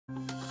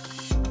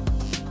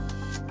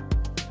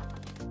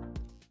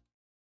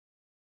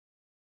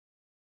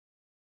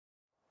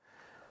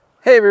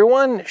Hey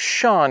everyone,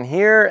 Sean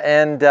here,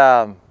 and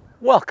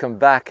welcome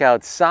back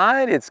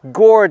outside. It's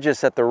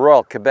gorgeous at the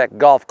Royal Quebec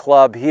Golf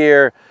Club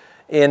here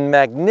in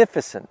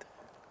magnificent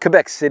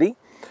Quebec City.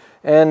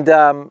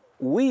 And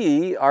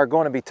we are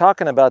going to be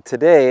talking about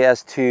today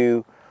as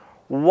to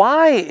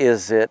why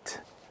is it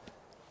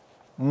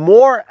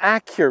more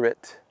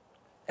accurate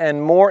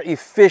and more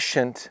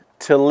efficient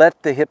to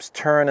let the hips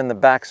turn in the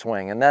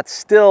backswing. And that's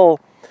still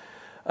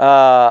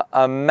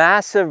a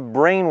massive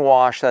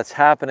brainwash that's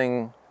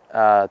happening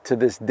to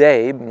this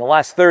day. In the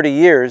last 30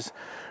 years,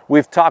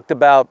 we've talked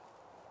about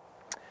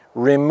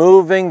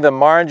removing the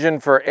margin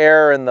for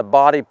error in the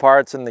body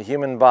parts in the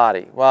human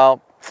body.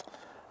 Well,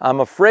 I'm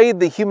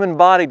afraid the human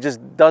body just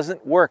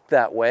doesn't work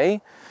that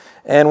way.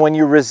 And when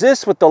you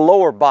resist with the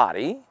lower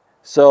body,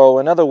 so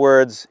in other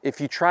words, if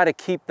you try to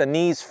keep the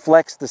knees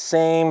flexed the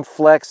same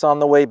flex on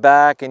the way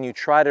back, and you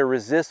try to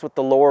resist with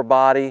the lower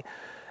body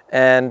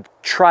and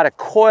try to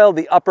coil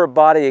the upper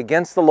body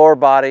against the lower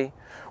body,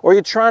 or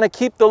you're trying to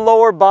keep the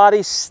lower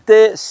body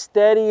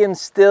steady and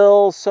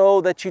still so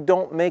that you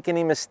don't make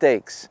any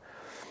mistakes.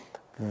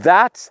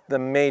 That's the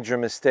major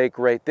mistake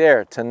right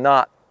there,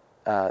 to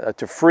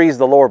freeze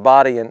the lower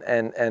body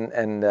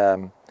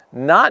and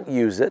not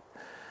use it,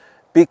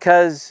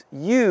 because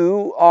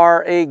you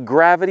are a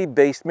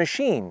gravity-based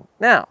machine.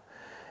 Now,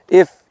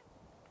 if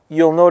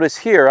you'll notice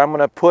here, I'm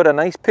going to put a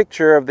nice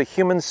picture of the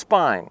human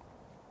spine,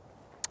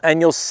 and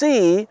you'll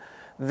see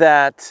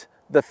that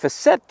the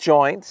facet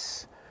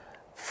joints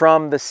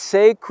from the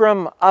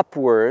sacrum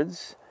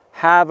upwards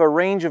have a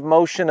range of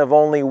motion of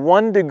only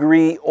 1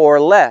 degree or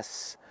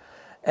less.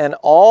 And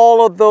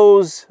all of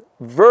those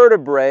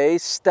vertebrae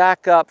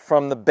stack up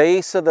from the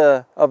base of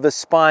the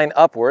spine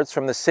upwards,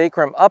 from the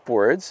sacrum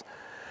upwards,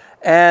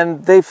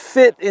 and they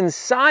fit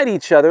inside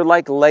each other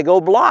like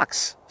Lego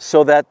blocks,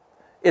 so that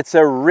it's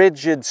a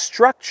rigid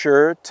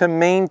structure to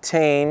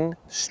maintain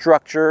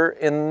structure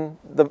in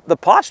the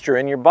posture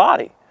in your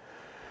body.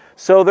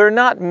 So they're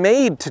not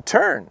made to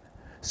turn.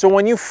 So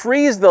when you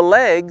freeze the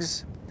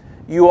legs,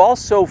 you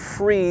also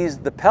freeze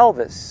the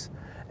pelvis.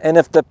 And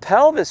if the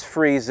pelvis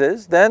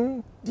freezes,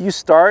 then you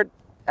start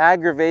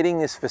aggravating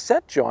these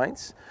facet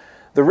joints.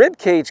 The rib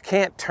cage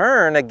can't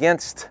turn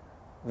against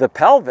the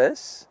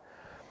pelvis.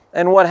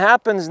 And what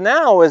happens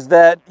now is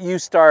that you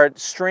start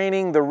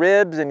straining the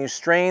ribs and you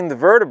strain the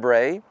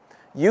vertebrae,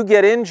 you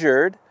get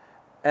injured,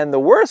 and the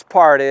worst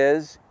part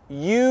is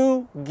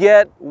you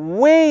get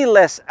way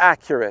less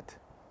accurate.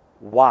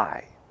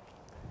 Why?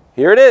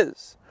 Here it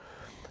is.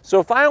 So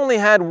if I only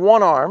had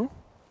one arm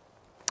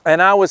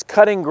and I was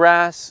cutting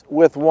grass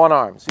with one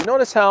arm, so you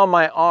notice how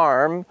my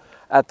arm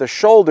at the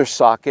shoulder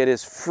socket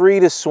is free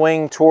to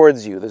swing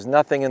towards you. There's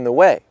nothing in the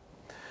way.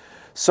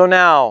 So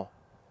now,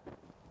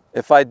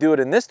 if I do it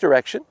in this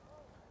direction,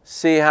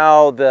 see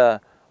how the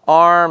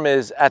arm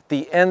is at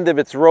the end of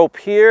its rope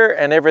here,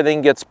 and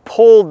everything gets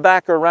pulled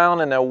back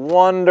around in a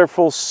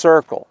wonderful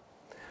circle.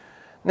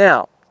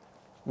 Now,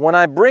 when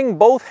I bring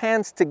both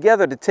hands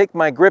together to take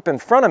my grip in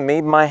front of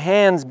me, my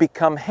hands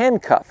become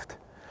handcuffed.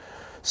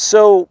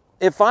 So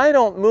if I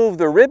don't move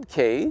the rib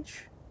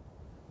cage,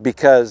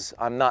 because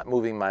I'm not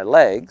moving my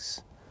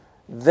legs,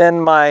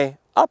 then my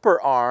upper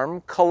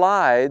arm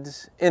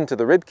collides into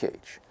the rib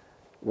cage.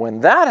 When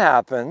that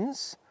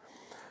happens,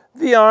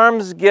 the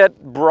arms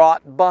get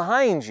brought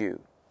behind you,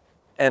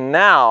 and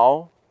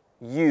now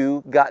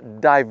you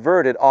got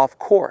diverted off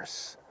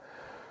course.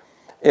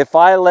 If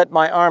I let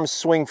my arms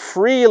swing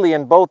freely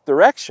in both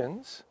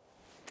directions,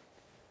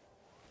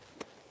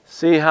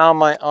 see how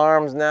my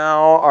arms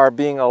now are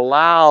being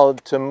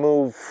allowed to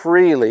move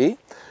freely,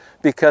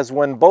 because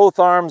when both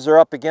arms are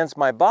up against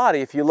my body,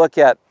 if you look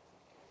at,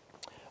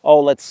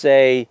 let's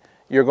say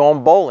you're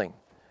going bowling.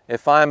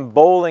 If I'm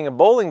bowling a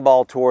bowling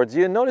ball towards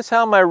you, notice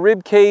how my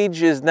rib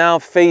cage is now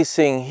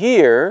facing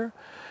here,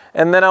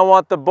 and then I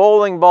want the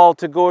bowling ball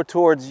to go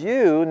towards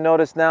you.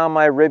 Notice now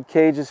my rib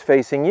cage is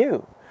facing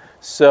you.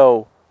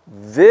 So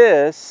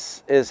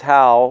this is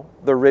how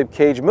the rib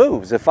cage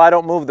moves. If I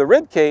don't move the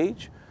rib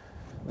cage,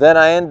 then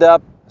I end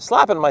up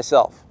slapping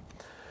myself.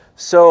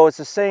 So it's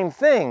the same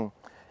thing.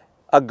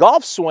 A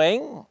golf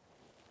swing,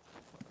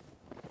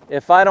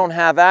 if I don't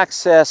have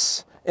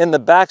access in the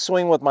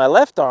backswing with my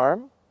left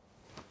arm,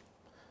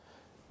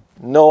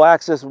 no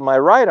access with my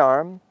right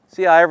arm,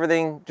 see how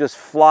everything just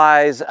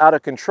flies out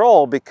of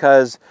control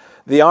because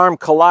the arm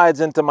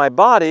collides into my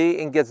body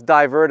and gets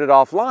diverted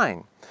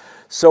offline.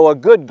 So a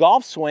good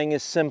golf swing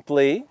is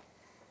simply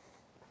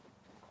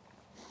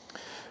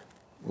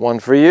one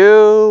for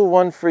you,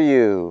 one for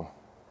you.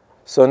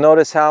 So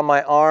notice how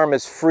my arm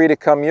is free to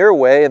come your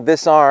way, and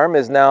this arm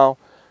is now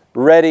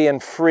ready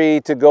and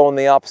free to go in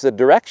the opposite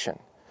direction.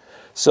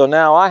 So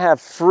now I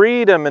have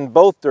freedom in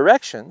both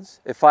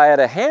directions. If I had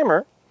a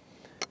hammer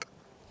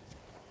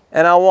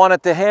and I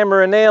wanted to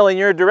hammer a nail in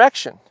your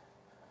direction,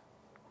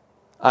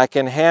 I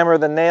can hammer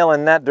the nail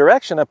in that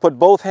direction. I put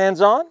both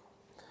hands on.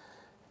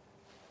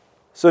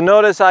 So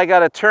notice I got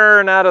to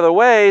turn out of the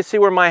way. See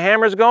where my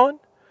hammer's going?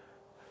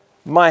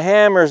 My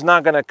hammer's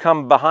not going to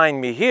come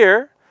behind me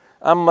here.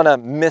 I'm going to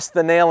miss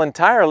the nail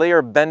entirely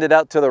or bend it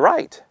out to the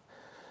right.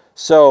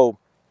 So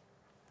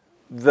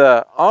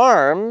the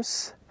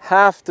arms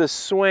have to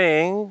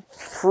swing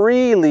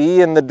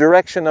freely in the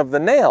direction of the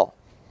nail.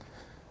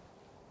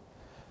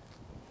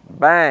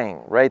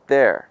 Bang, right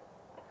there.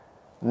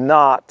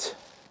 Not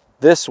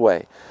this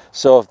way.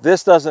 So if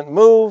this doesn't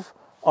move,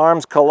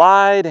 arms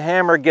collide,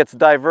 hammer gets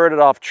diverted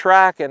off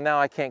track, and now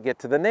I can't get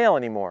to the nail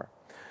anymore.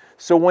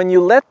 So when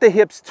you let the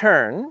hips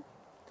turn,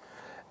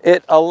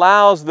 it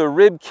allows the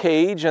rib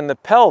cage and the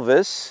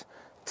pelvis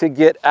to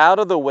get out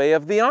of the way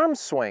of the arm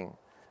swing.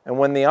 And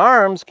when the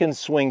arms can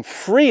swing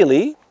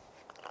freely,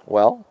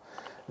 well,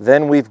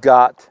 then we've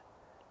got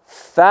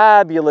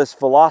fabulous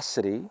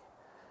velocity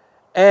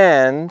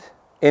and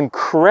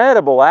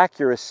incredible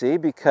accuracy,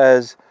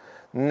 because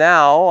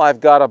now I've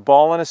got a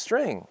ball and a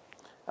string.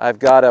 I've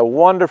got a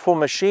wonderful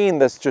machine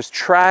that's just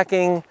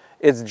tracking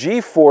its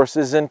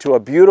G-forces into a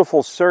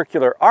beautiful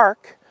circular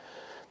arc.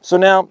 So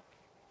now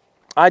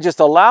I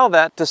just allow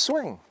that to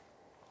swing.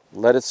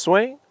 Let it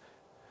swing.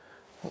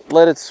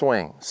 Let it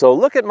swing. So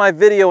look at my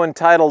video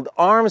entitled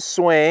Arm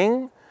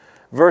Swing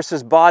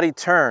versus Body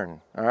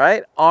Turn. All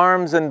right,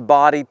 arms and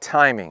body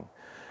timing.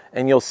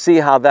 And you'll see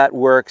how that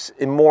works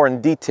more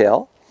in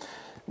detail.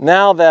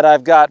 Now that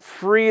I've got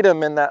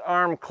freedom in that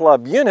arm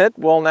club unit,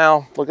 well,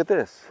 now look at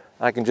this.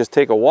 I can just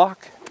take a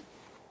walk.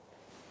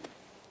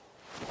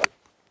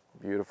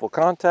 Beautiful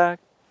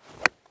contact,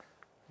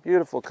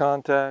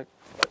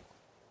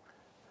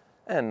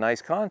 and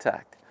nice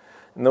contact.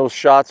 And those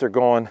shots are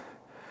going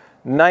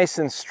nice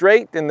and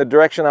straight in the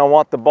direction I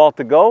want the ball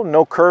to go,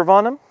 no curve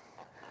on them.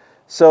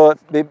 So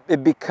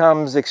it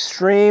becomes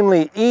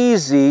extremely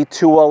easy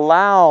to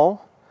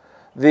allow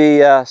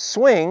the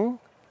swing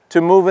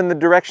to move in the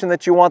direction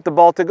that you want the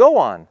ball to go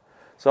on.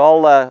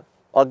 So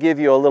I'll give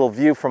you a little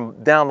view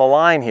from down the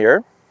line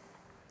here.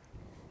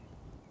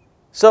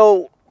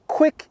 So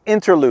quick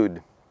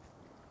interlude.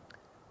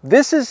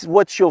 This is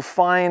what you'll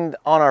find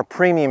on our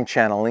premium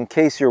channel, in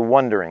case you're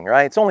wondering,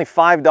 right? It's only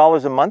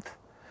 $5 a month.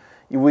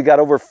 We got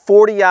over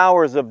 40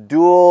 hours of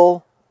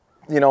dual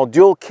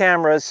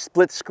cameras,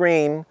 split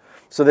screen,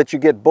 so that you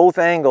get both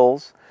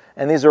angles.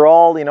 And these are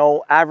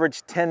all,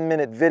 average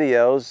 10-minute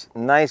videos,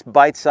 nice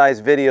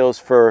bite-sized videos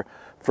for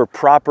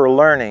proper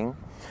learning.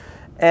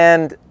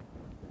 And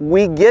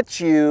we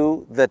get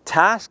you the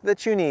task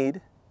that you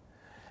need,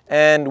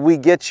 and we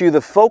get you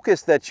the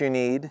focus that you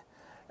need,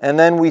 and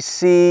then we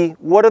see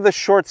what are the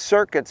short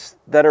circuits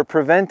that are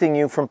preventing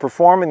you from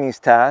performing these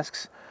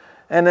tasks,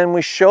 and then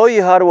we show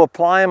you how to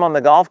apply them on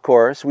the golf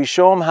course. We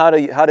show them how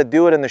to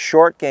do it in the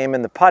short game,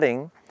 in the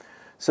putting,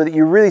 so that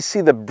you really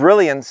see the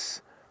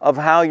brilliance of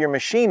how your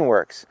machine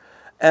works.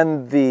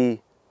 And the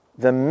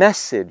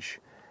message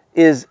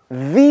is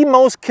the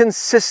most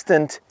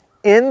consistent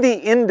in the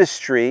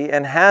industry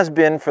and has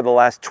been for the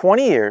last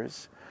 20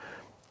 years.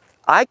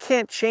 I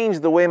can't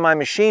change the way my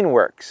machine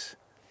works.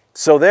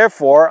 So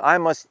therefore, I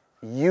must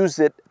use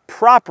it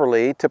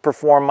properly to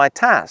perform my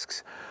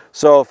tasks.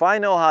 So if I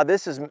know how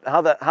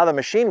the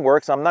machine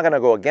works, I'm not going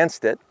to go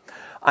against it.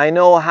 I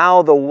know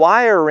how the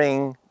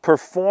wiring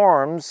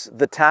performs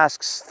the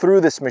tasks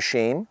through this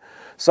machine.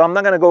 So I'm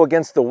not going to go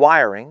against the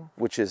wiring,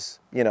 which is,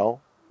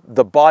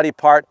 the body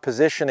part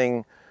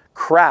positioning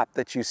crap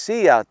that you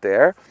see out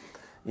there.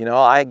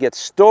 I get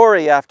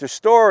story after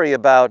story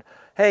about,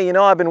 hey,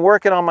 I've been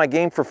working on my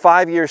game for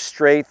 5 years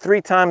straight,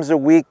 3 times a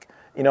week,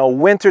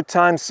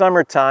 wintertime,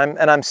 summertime,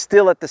 and I'm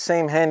still at the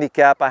same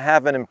handicap. I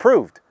haven't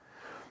improved.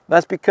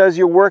 That's because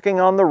you're working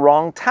on the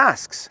wrong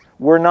tasks.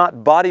 We're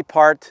not body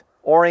part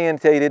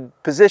orientated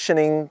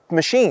positioning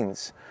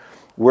machines.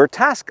 We're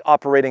task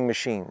operating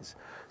machines.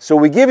 So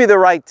we give you the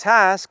right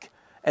task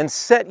and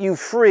set you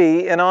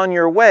free and on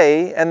your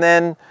way, and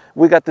then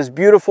we got this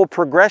beautiful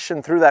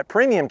progression through that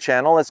premium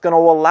channel that's going to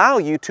allow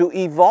you to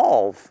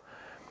evolve.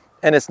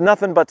 And it's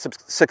nothing but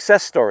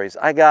success stories.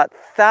 I got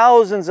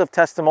thousands of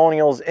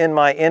testimonials in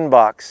my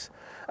inbox.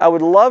 I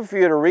would love for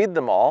you to read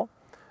them all,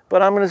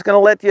 but I'm just going to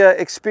let you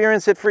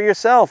experience it for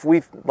yourself.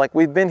 We've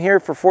been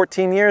here for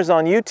 14 years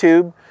on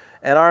YouTube,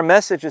 and our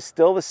message is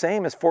still the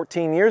same as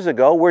 14 years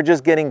ago. We're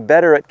just getting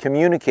better at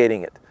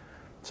communicating it.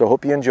 So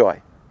hope you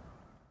enjoy.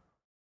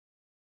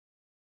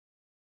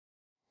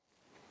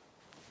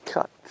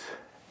 Cut.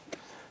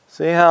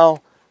 See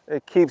how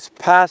it keeps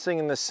passing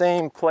in the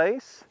same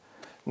place?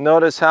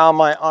 Notice how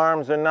my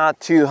arms are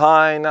not too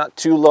high, not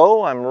too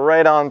low. I'm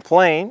right on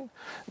plane.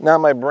 Now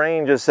my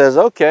brain just says,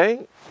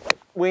 okay,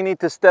 we need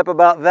to step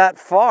about that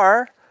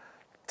far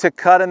to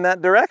cut in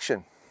that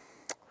direction.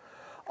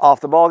 Off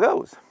the ball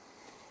goes.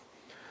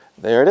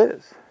 There it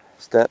is.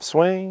 Step,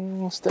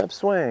 swing,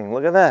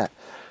 look at that.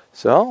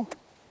 So,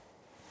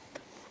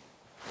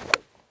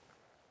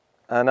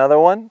 another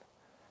one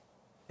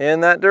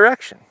in that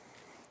direction.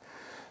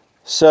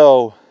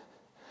 So,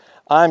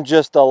 I'm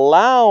just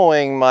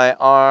allowing my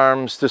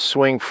arms to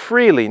swing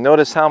freely.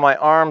 Notice how my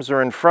arms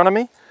are in front of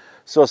me.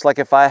 So it's like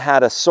if I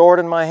had a sword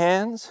in my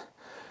hands,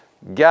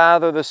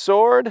 gather the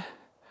sword.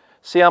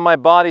 See how my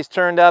body's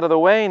turned out of the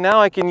way? Now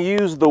I can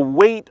use the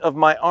weight of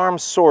my arm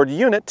sword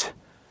unit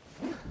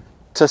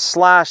to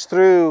slash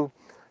through,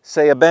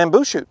 say, a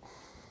bamboo shoot.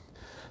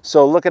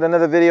 So look at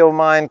another video of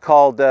mine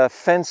called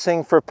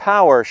Fencing for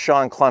Power,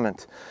 Sean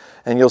Clement.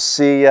 And you'll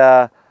see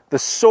the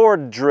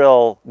sword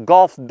drill,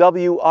 Golf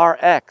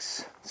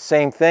WRX.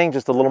 Same thing,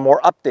 just a little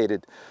more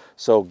updated.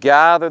 So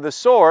gather the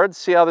sword,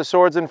 see how the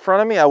sword's in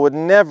front of me? I would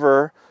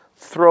never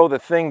throw the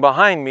thing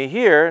behind me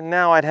here.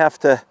 Now I'd have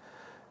to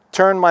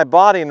turn my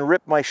body and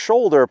rip my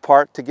shoulder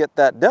apart to get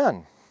that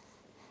done.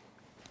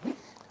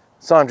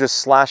 So I'm just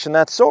slashing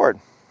that sword.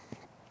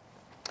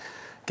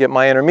 Get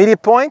my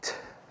intermediate point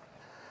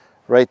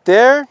right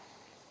there.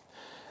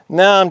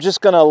 Now I'm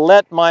just going to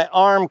let my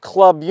arm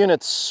club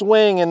unit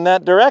swing in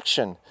that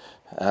direction.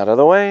 Out of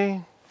the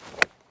way,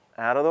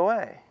 out of the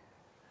way.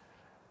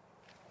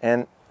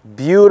 And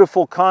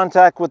beautiful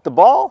contact with the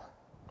ball.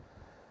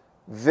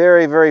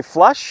 Very, very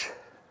flush.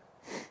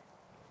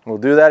 We'll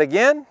do that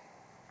again.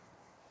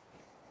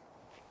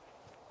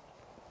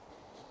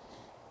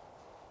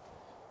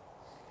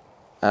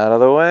 Out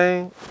of the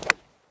way,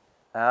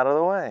 out of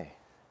the way.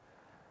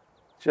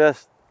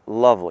 Just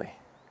lovely.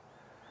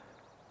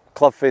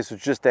 Club face was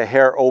just a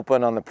hair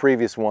open on the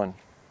previous one.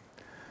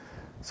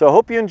 So I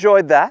hope you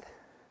enjoyed that.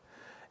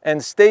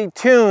 And stay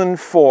tuned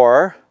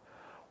for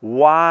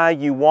why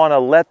you want to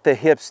let the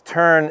hips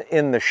turn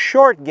in the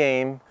short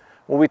game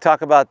when we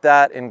talk about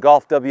that in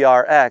Golf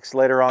WRX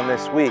later on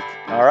this week.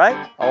 All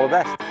right? All the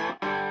best.